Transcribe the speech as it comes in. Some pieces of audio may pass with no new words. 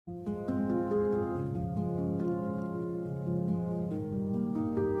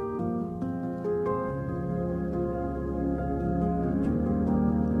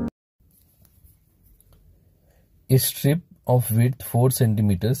A strip of width 4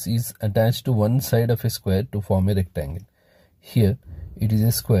 centimeters is attached to one side of a square to form a rectangle. Here it is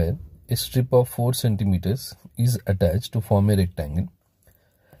a square. A strip of 4 centimeters is attached to form a rectangle.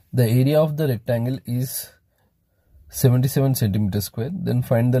 The area of the rectangle is 77 centimeters square. Then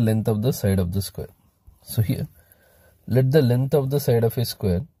find the length of the side of the square. So here, let the length of the side of a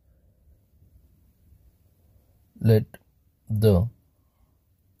square, let the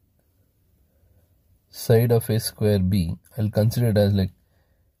side of a square be, I'll consider it as like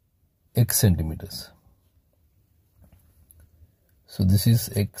x centimeters. So this is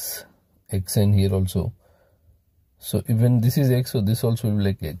x, and here also. So even this is x, so this also will be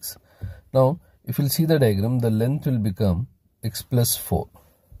like x. Now, if you'll see the diagram, the length will become x plus 4.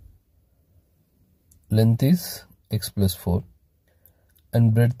 Length is x plus 4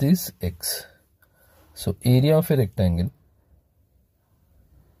 and breadth is x. So area of a rectangle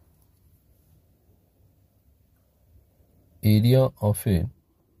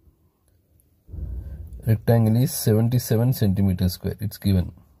is 77 centimeters square. It's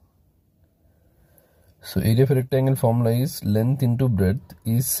given. So area of a rectangle formula is length into breadth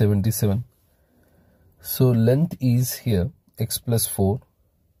is 77. So length is here x plus 4.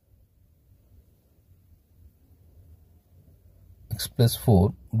 X plus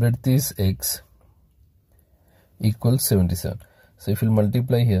 4, breadth is x, equals 77. So if you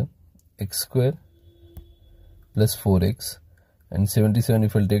multiply here, x square plus 4x and 77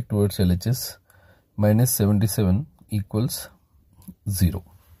 if you will take towards LHS, minus 77 equals 0.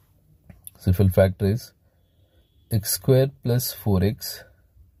 So if you will factorize, x square plus 4x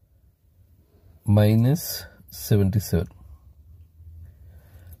minus 77.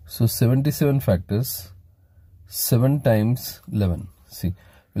 So 77 factors, 7 times 11. See,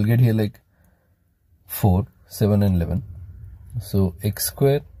 we'll get here like 4, 7 and 11. So x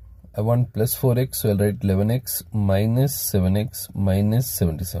square, I want plus 4x, so I'll write 11x minus 7x minus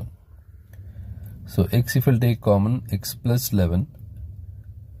 77. So x if we'll take common, x plus 11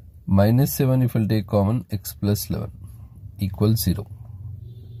 minus 7 if we'll take common, x plus 11 equals 0.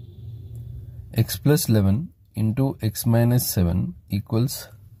 X plus 11 into x minus 7 equals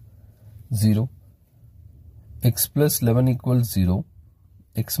 0. X plus 11 equals 0,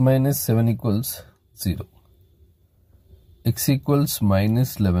 x minus 7 equals 0. X equals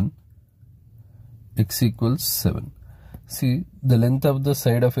minus 11, x equals 7. See, the length of the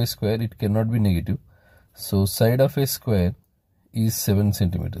side of a square, it cannot be negative. So side of a square is 7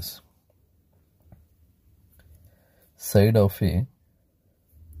 centimeters. Side of a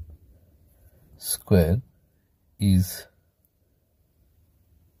square is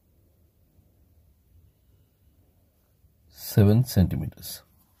 7 centimeters.